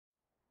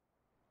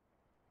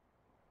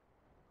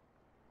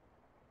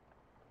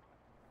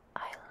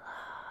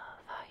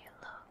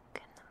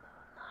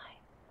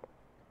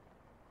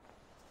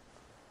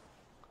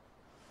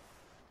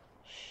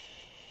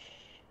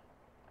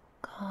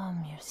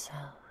Calm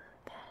yourself,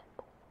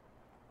 pet.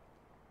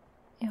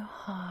 Your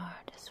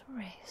heart is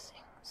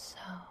racing so.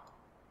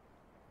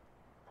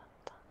 Dun,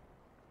 dun,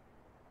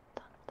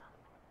 dun,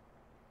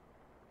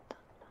 dun,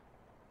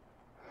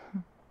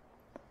 dun.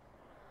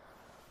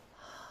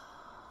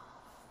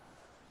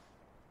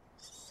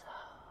 So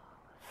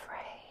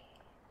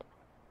afraid.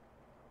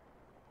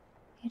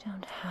 You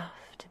don't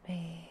have to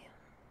be.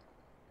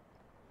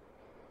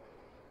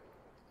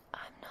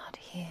 I'm not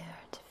here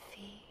to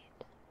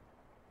feed.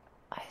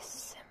 I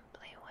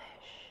simply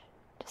wish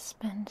to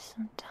spend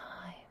some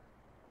time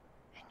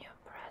in your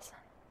presence.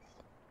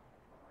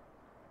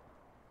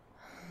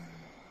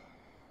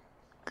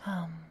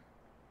 Come,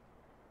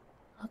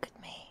 look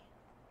at me.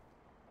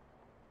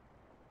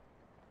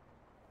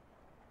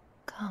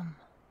 Come.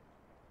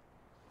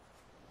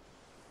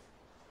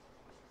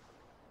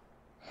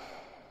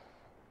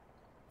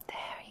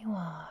 There you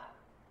are.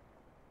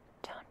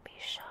 Don't be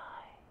shy.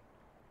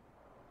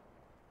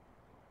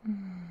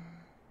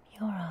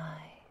 Your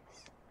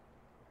eyes.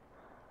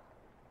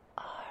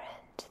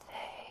 Aren't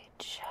they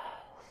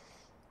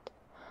just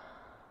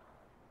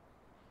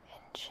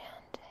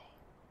enchanting?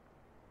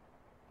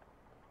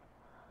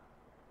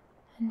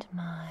 And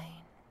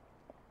mine.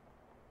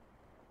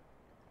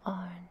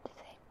 Aren't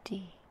they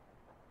deep,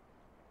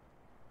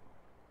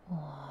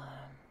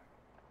 warm,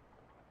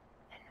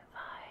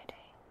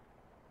 inviting?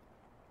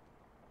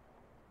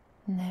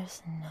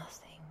 There's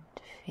nothing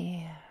to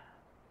fear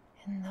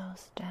in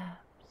those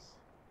depths,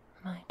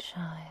 my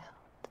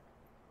child.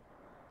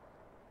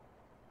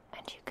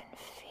 And you can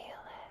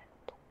feel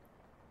it,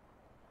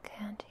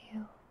 can't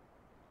you?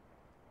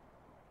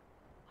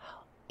 How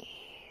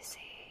easy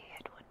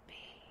it would be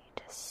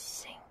to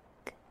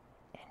sink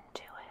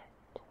into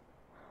it,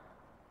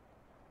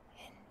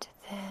 into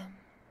them,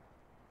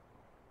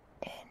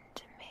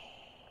 into me,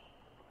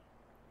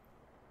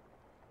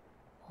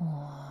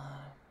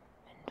 warm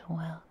and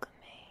welcoming,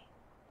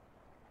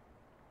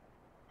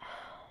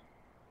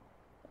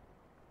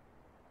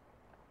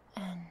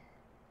 and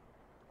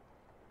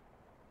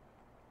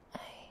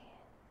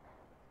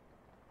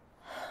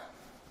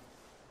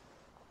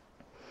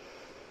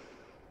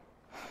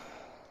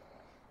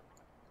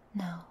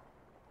no,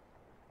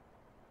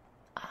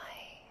 I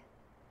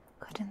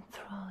couldn't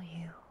throw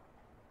you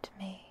to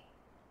me,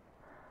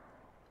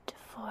 to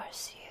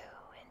force you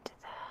into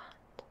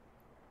that,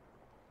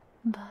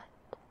 but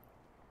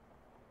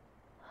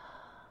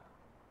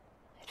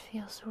it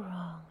feels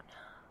wrong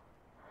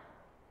now,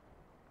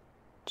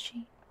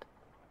 cheap.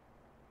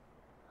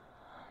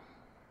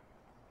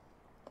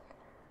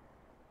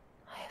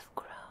 I have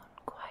grown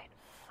quite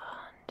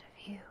fond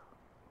of you,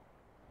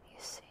 you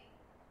see.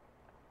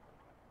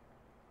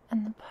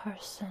 And the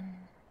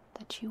person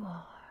that you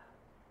are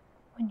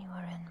when you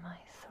are in my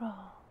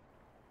thrall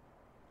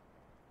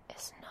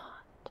is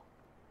not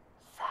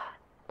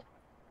that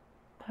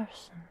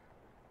person,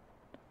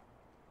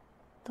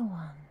 the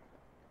one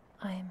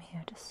I am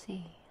here to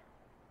see,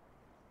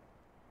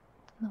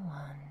 the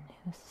one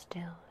who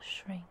still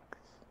shrinks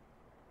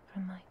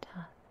from my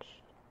touch.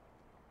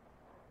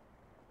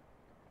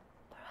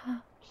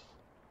 Perhaps,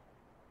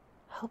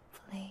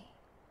 hopefully,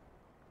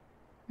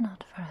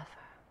 not forever.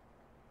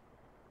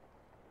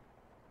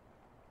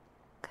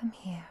 Come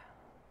here.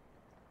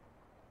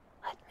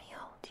 Let me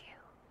hold you.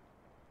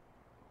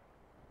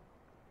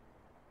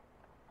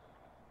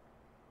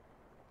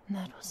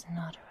 That was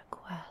not a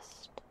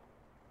request.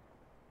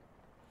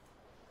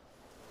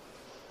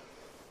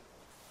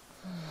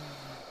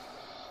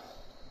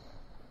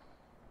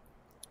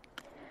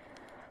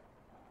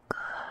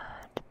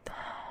 Good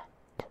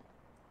pet.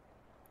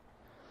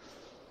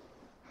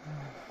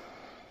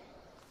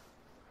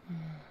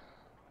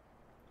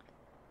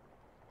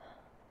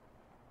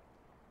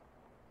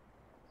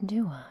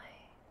 Do I?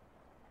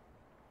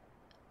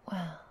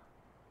 Well,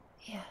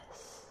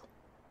 yes,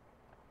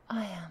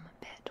 I am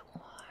a bit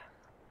warm,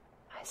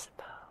 I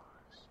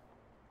suppose.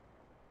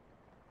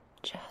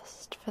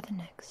 Just for the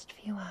next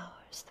few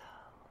hours, though.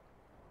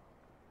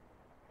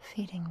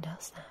 Feeding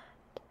does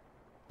that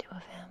to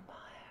a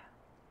vampire.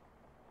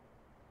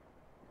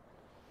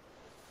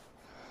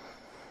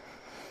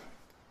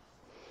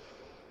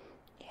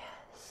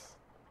 Yes,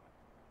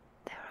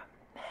 there are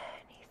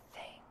many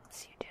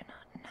things you do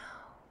not know,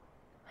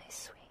 my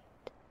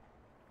sweet.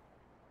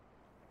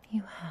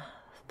 You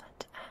have but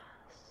to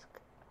ask.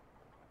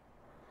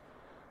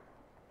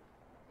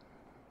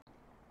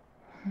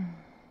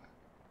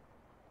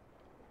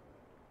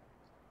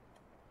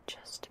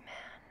 Just a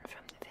man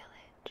from the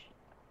village,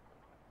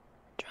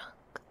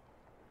 drunk,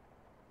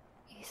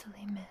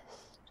 easily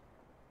missed,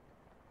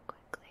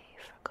 quickly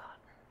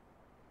forgotten.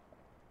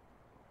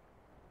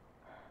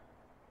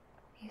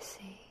 You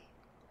see,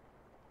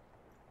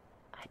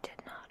 I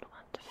did not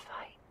want to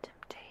fight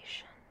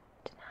temptation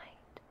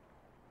tonight.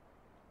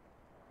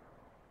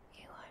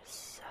 You are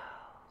so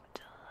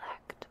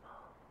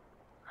delectable,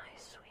 my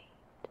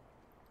sweet,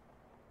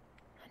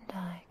 and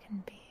I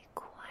can be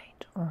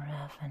quite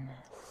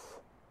ravenous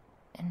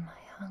in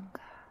my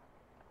hunger.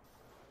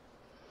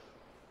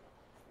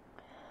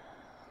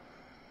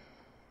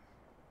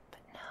 But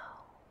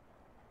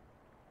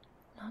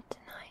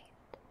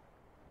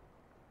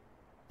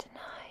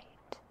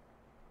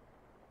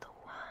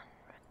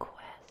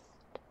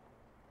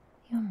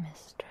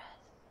mistress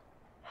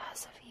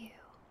has of you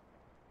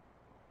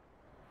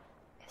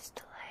is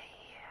to lay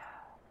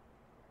here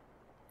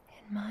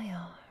in my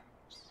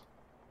arms,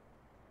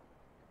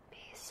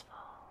 peaceful,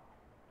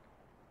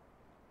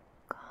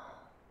 calm,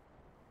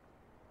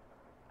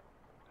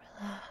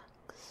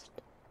 relaxed.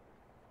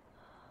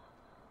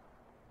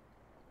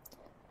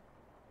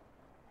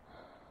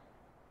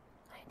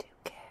 I do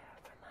care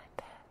for my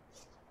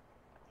pets,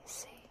 you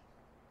see.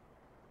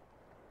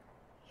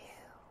 You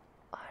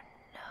are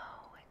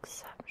no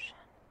exception.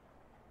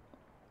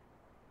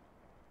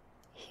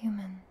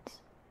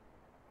 Humans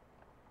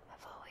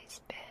have always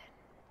been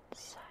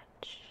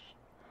such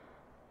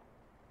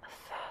a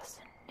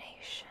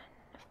fascination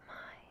of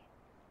mine.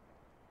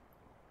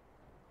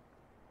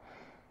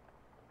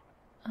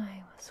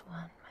 I was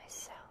one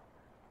myself,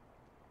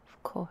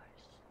 of course,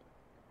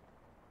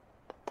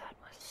 but that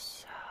was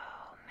so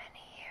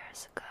many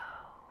years ago.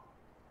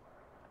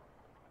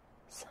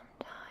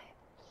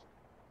 Sometimes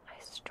I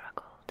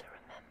struggle to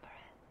remember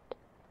it,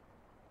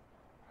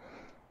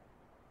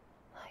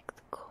 like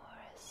the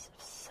chorus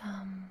of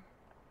some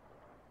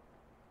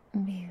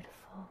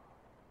beautiful,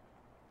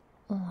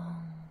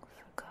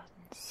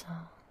 long-forgotten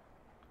song.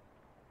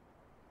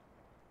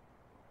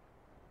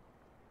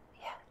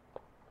 Yet,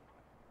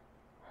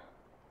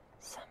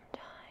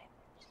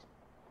 sometimes,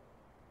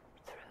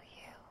 through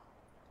you,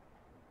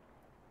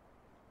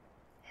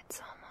 it's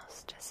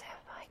almost as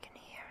if I can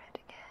hear it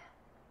again.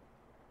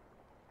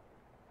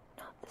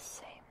 Not the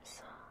same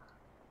song,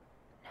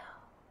 no,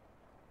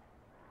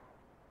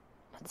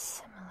 but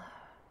similar.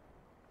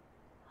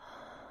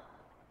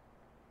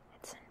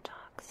 It's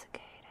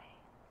intoxicating.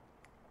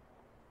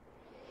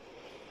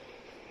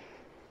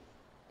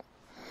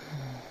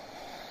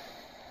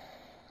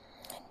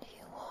 And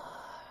you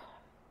are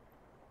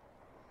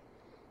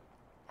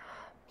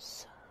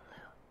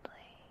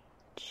absolutely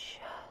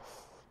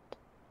just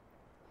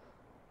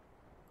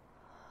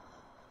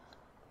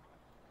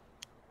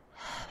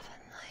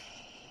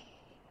heavenly.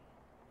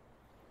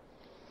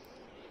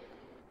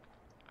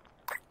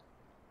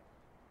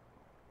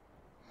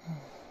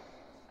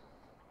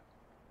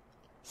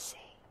 See,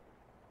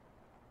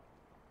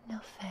 no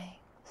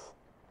fangs,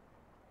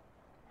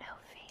 no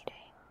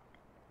feeding,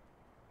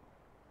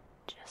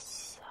 just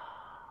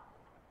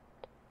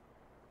soft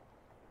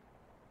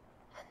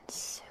and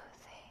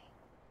soothing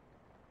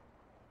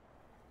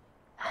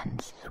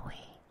and sweet.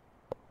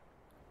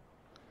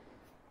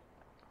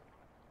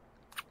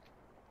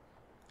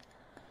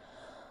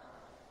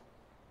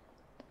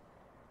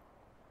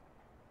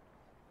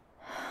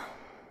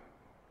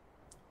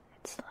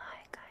 It's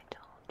like I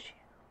told you,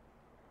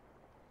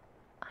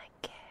 I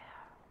care,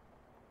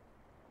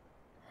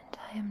 and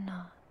I am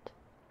not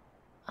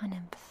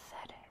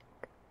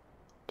unempathetic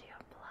to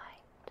your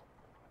plight.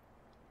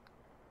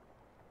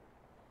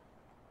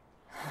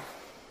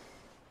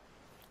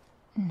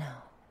 No,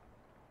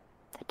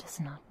 that does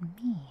not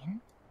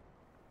mean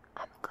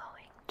I'm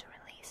going to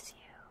release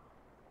you.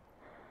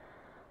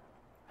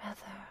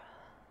 Rather,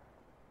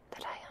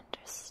 that I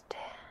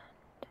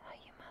understand how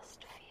you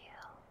must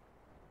feel.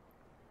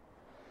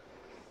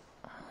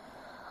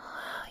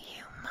 How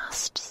you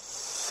must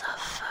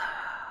suffer.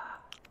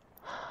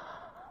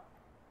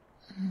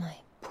 My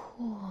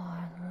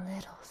poor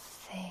little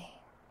thing.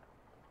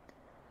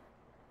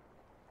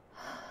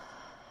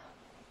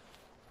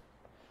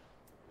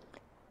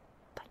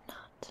 But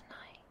not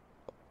tonight.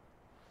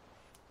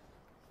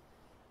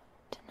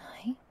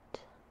 Tonight,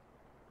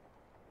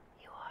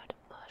 you are to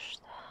push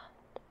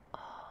that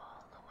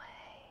all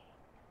away.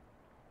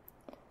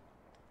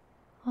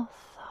 All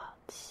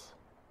thoughts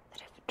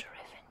that have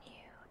driven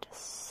you to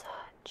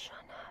such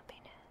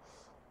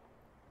unhappiness.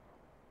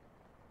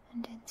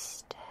 And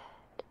instead,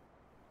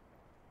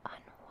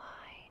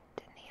 unwind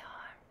in the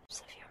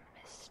arms of your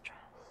mistress.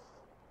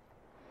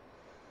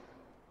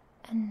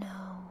 And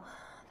know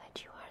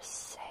that you are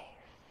safe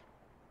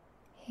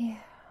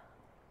here.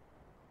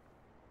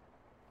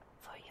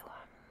 For you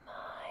are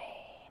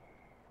mine,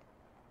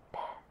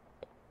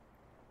 pet.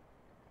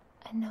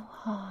 And no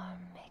harm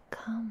may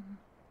come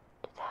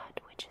to that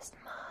which is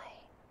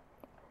mine,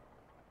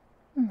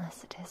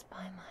 unless it is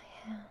by my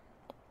hand,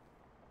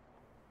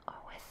 or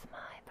with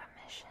my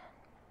permission.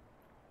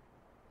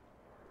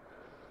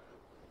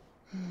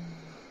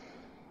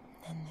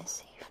 And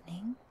this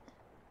evening,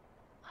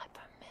 I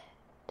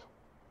permit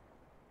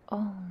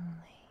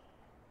only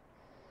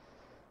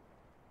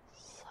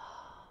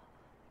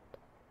soft,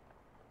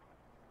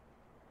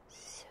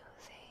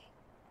 soothing,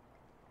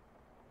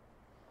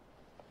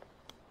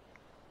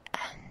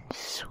 and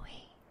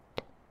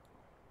sweet.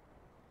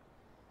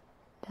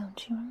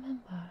 Don't you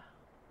remember?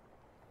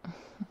 And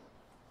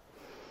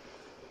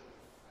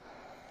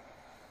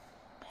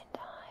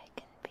I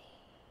can be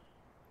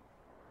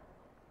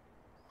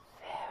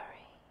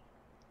very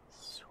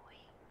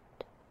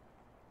sweet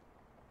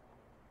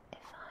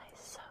if I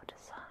so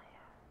desire.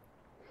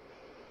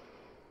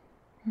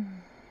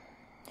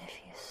 If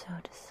you so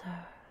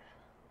deserve.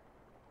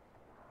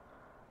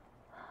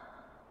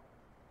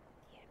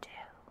 You do,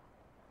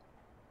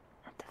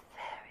 at the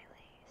very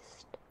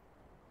least.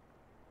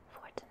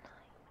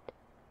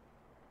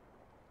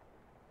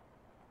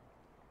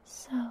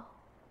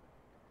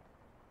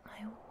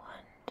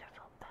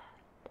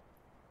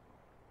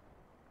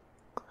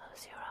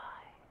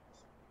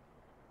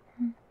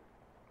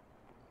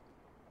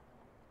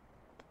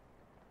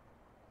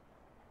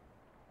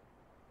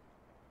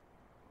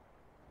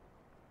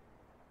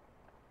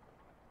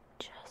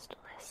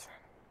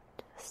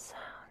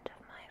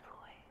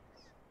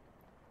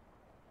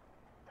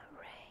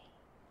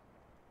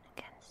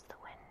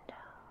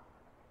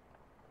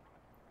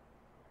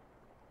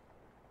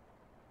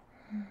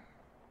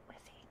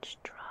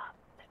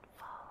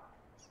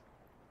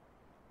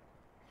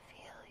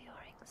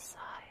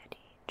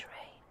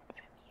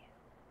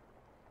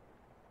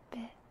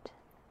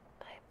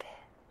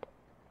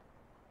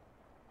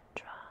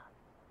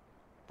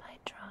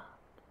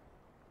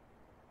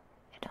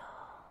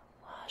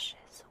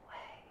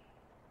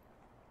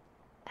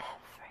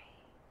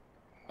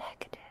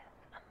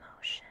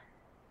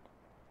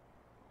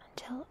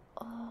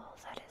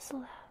 is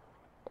left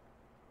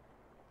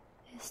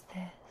is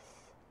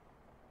this,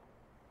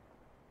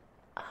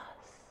 us,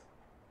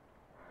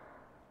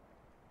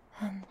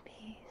 and the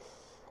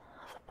peace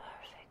of a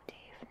perfect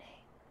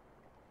evening.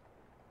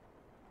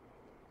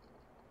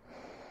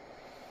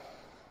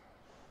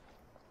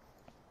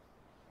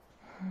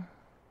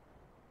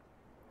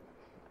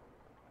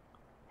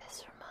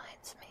 This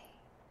reminds me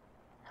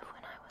of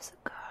when I was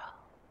a girl.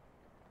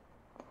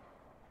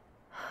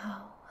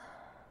 How,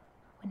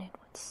 when it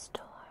would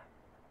storm,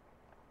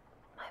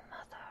 my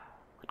mother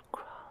would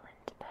crawl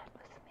into bed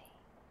with me.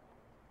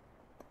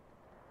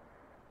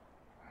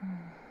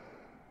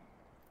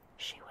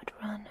 She would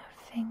run her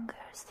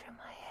fingers through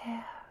my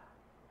hair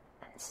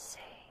and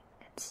sing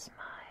and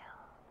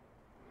smile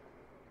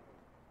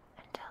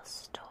and tell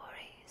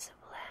stories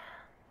of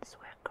lands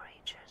where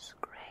creatures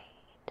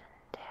great and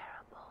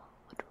terrible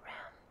would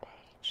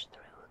rampage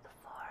through the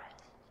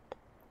forest.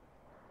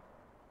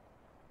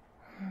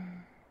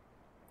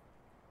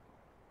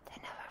 They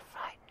never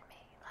frightened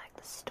me like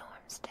the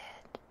storms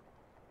did.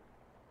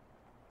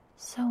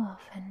 So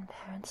often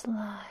parents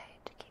lie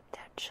to keep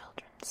their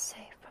children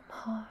safe from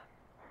harm,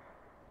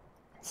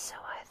 and so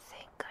I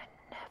think I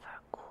never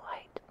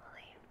quite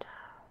believed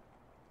her,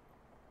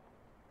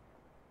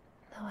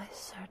 though I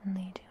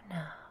certainly do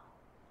now.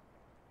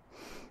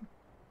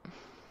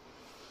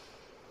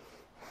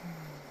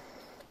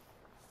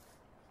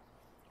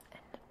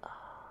 And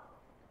oh,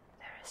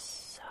 there is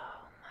so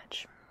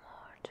much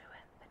more to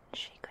it than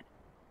she could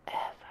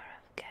ever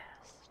have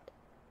guessed.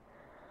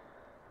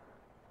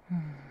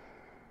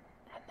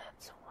 And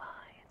that's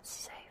why it's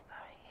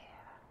safer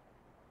here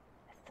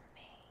with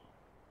me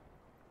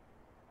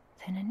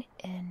than in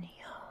any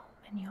home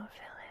in your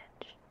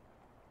village,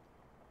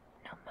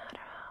 no matter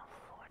how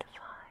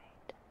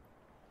fortified.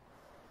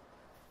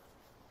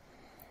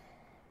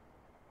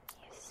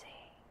 You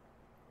see,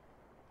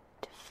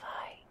 to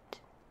fight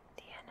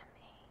the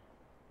enemy,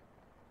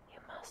 you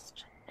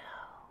must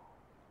know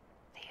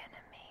the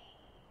enemy.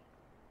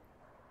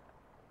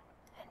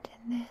 And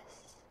in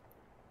this,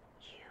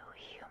 you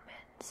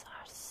humans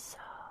are so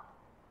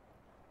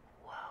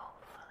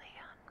woefully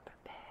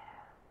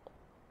unprepared,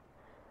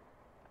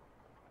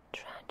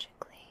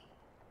 tragically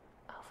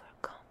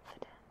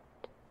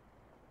overconfident,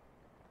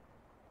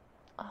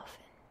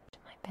 often to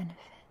my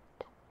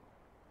benefit,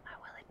 I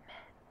will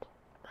admit,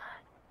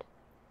 but,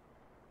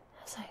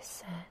 as I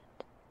said,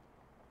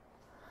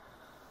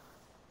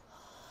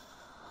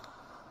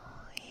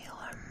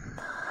 you're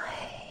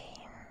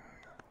mine.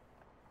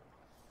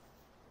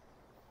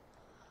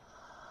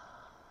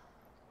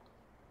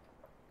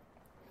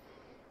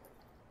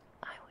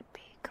 I would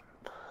be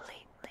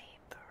completely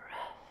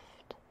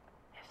bereft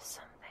if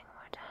something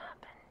were to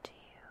happen to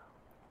you.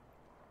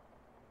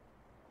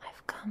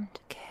 I've come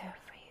to care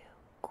for you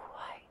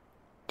quite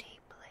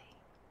deeply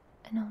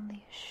in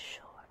only a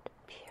short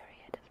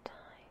period of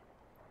time.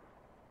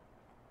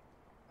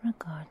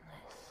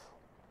 Regardless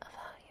of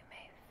how you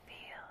may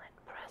feel at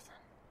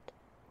present,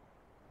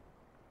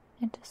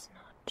 it does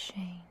not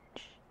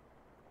change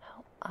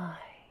how I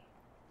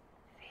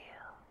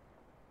feel.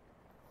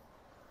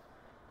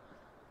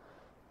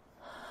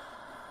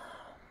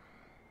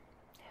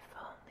 If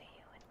only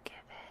you would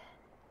give in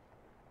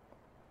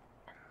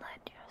and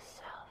let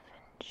yourself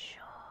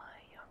enjoy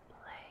your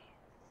place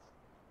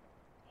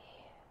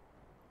here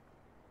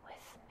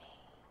with me,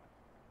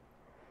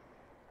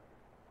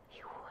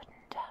 you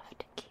wouldn't have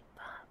to keep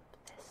up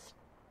this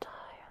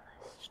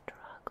tireless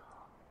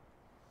struggle.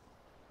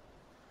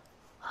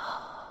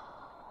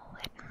 Oh,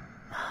 it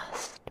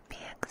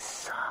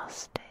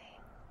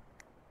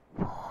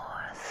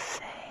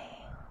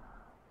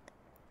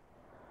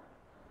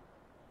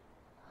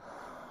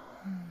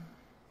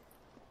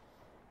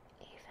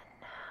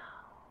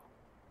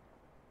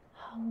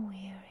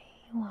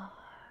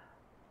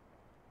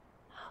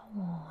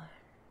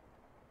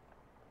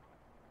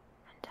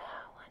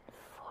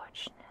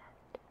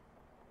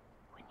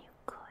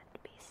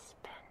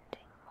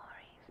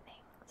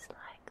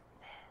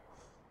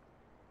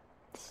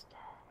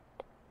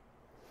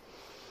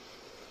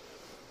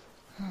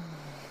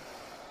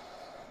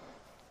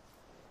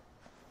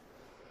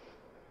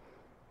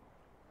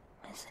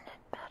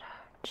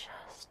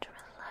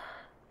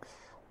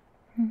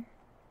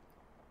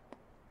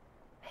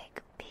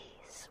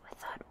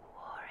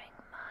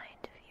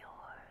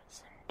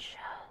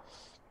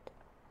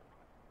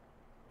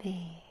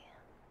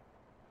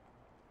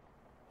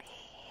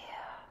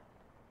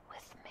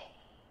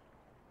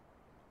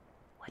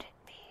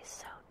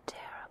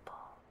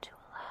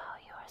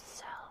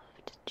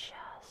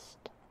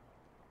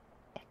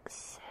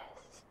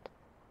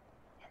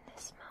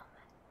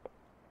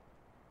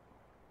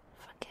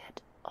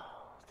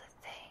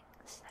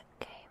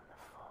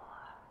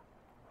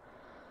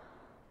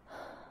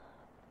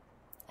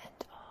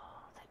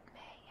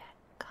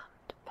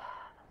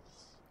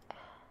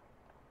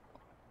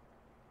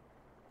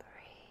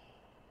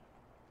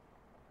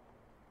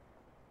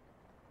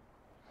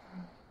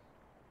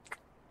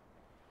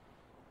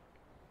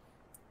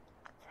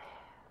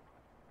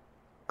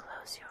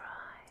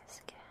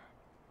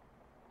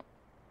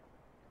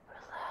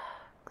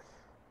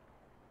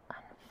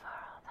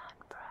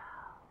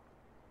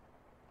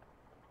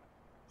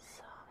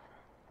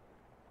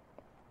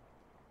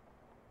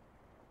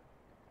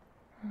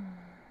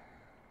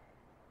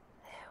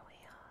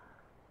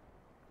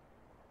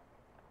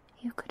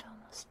you could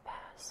almost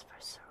pass for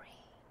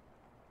serene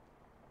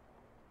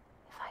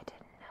if I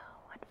didn't know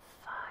what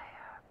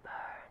fire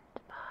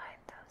burned behind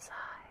those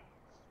eyes.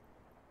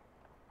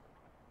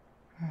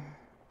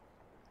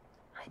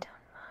 I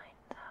don't mind,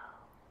 though,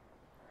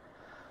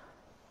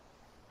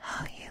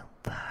 how you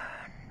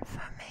burn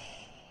for me.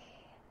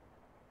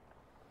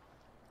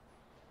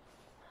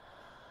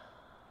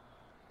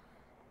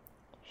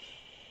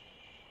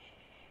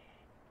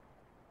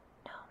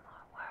 No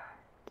more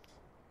words.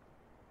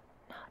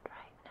 Not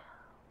right now.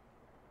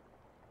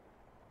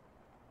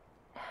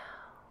 Now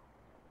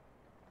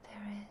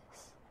there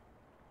is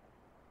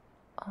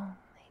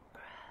only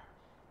breath.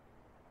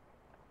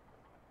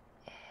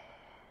 In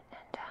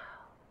and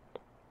out.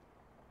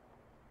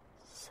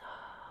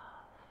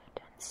 Soft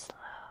and slow.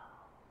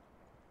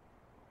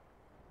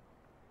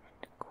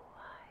 And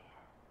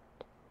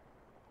quiet.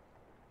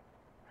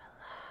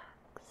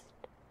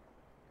 Relaxed.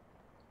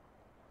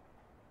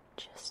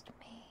 Just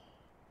me